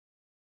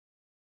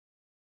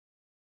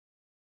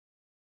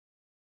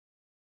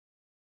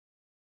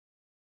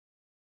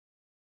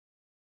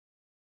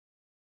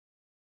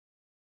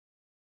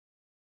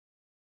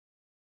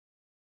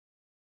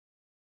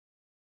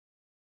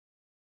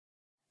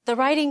The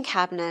writing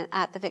cabinet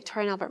at the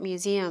Victoria and Albert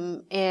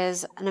Museum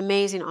is an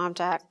amazing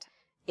object.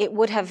 It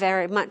would have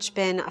very much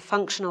been a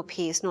functional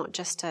piece, not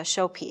just a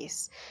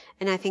showpiece.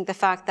 And I think the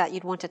fact that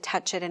you'd want to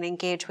touch it and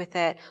engage with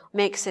it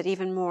makes it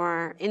even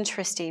more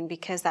interesting,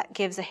 because that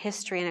gives a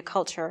history and a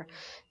culture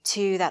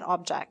to that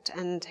object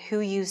and who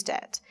used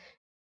it.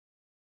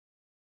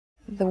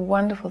 The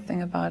wonderful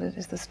thing about it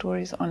is the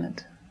stories on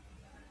it.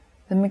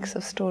 The mix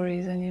of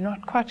stories, and you're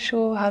not quite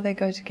sure how they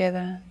go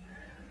together,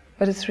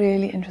 but it's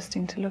really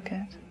interesting to look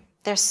at.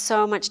 There's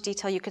so much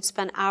detail. You could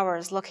spend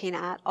hours looking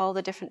at all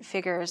the different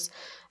figures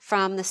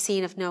from the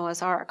scene of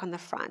Noah's Ark on the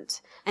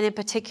front. And in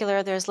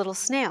particular, there's little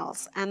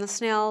snails. And the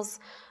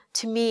snails,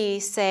 to me,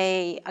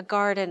 say a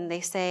garden,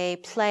 they say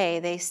play,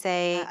 they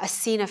say a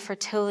scene of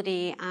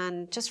fertility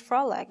and just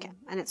frolic.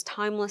 And it's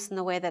timeless in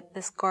the way that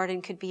this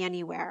garden could be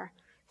anywhere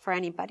for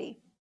anybody.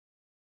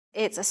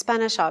 It's a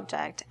Spanish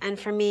object, and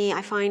for me,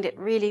 I find it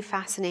really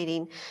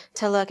fascinating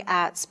to look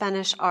at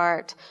Spanish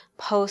art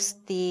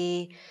post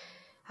the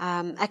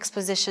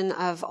exposition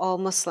of all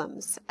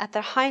Muslims. At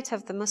the height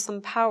of the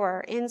Muslim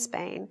power in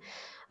Spain,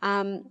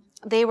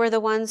 they were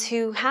the ones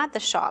who had the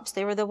shops.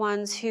 They were the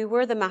ones who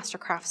were the master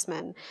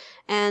craftsmen.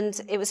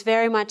 And it was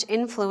very much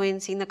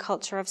influencing the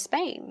culture of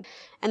Spain.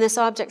 And this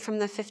object from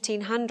the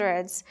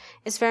 1500s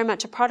is very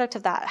much a product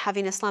of that,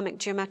 having Islamic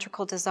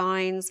geometrical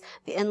designs,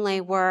 the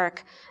inlay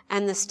work,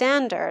 and the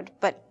standard,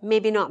 but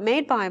maybe not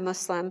made by a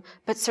Muslim,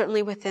 but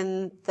certainly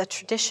within the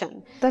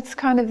tradition. That's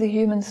kind of the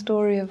human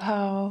story of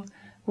how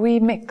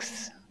we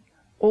mix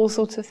all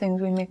sorts of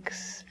things. We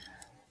mix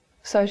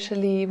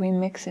socially, we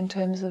mix in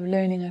terms of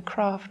learning a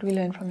craft. We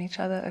learn from each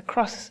other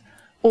across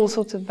all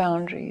sorts of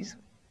boundaries.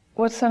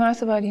 What's so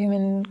nice about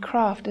human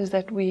craft is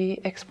that we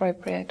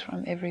expropriate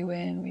from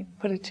everywhere and we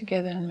put it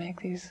together and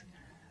make these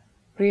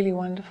really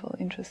wonderful,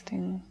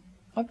 interesting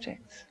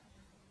objects.